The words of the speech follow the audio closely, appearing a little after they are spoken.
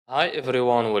Hi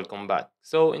everyone, welcome back.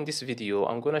 So in this video,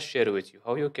 I'm gonna share with you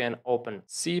how you can open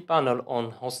cPanel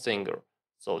on Hostinger.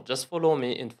 So just follow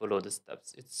me and follow the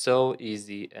steps. It's so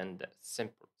easy and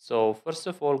simple. So first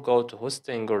of all, go to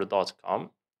hostinger.com,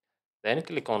 then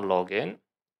click on login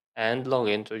and log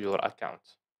into your account.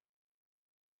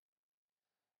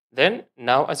 Then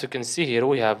now, as you can see here,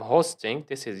 we have hosting.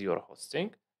 This is your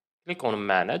hosting. Click on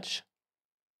manage.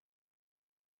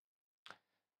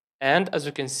 And as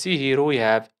you can see here, we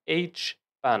have H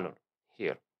panel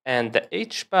here. And the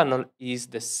H panel is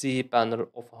the cPanel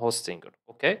of Hostinger.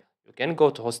 Okay, you can go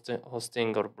to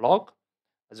Hostinger blog.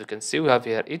 As you can see, we have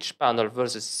here H panel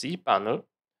versus cPanel.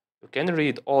 You can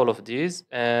read all of these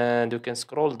and you can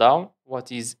scroll down.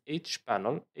 What is H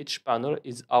panel? H panel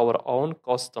is our own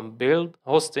custom build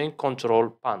hosting control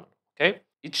panel. Okay,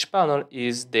 each panel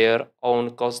is their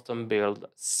own custom build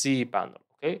cPanel.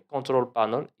 Okay, control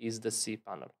panel is the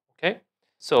cPanel. Okay,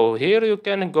 so here you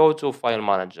can go to file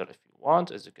manager if you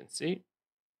want. As you can see,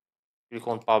 click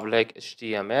on public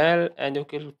HTML and you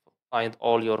can find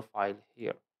all your file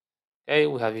here. Okay,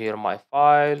 we have here my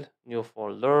file, new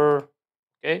folder.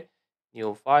 Okay,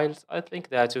 new files. I think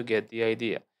that you get the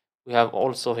idea. We have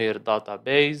also here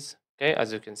database. Okay,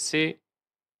 as you can see,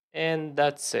 and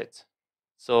that's it.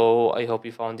 So I hope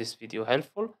you found this video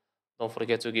helpful. Don't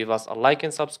forget to give us a like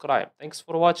and subscribe. Thanks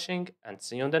for watching and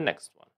see you in the next one.